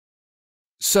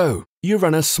So, you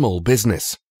run a small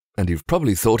business, and you've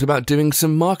probably thought about doing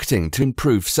some marketing to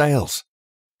improve sales.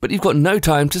 But you've got no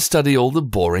time to study all the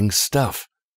boring stuff.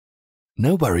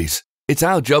 No worries, it's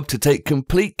our job to take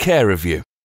complete care of you.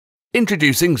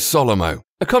 Introducing SoLoMo,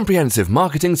 a comprehensive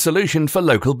marketing solution for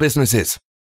local businesses.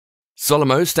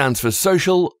 SoLoMo stands for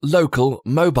Social, Local,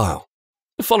 Mobile.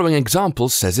 The following example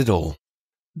says it all.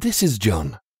 This is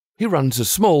John. He runs a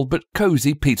small but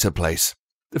cozy pizza place.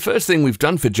 The first thing we've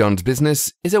done for John's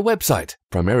business is a website,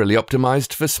 primarily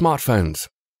optimized for smartphones.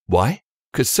 Why?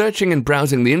 Because searching and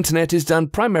browsing the internet is done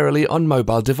primarily on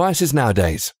mobile devices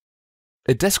nowadays.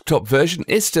 A desktop version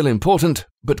is still important,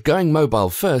 but going mobile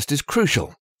first is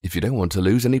crucial if you don't want to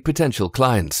lose any potential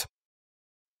clients.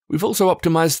 We've also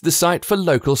optimized the site for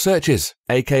local searches,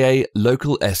 aka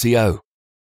local SEO.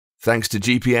 Thanks to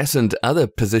GPS and other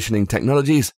positioning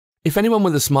technologies, if anyone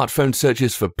with a smartphone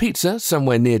searches for pizza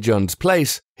somewhere near John's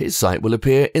place, his site will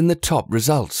appear in the top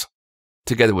results,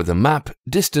 together with a map,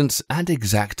 distance, and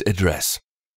exact address.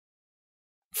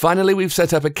 Finally, we've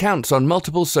set up accounts on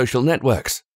multiple social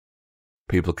networks.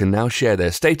 People can now share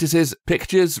their statuses,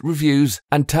 pictures, reviews,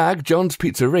 and tag John's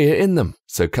Pizzeria in them,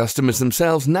 so customers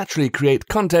themselves naturally create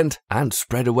content and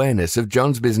spread awareness of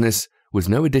John's business with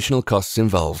no additional costs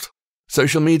involved.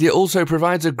 Social media also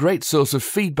provides a great source of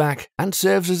feedback and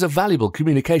serves as a valuable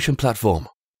communication platform.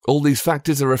 All these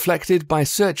factors are reflected by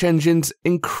search engines,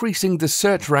 increasing the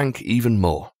search rank even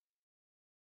more.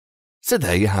 So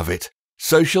there you have it.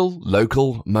 Social,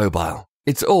 local, mobile.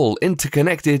 It's all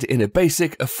interconnected in a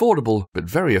basic, affordable, but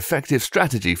very effective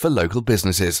strategy for local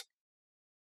businesses.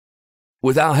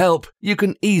 With our help, you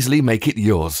can easily make it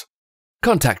yours.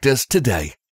 Contact us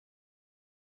today.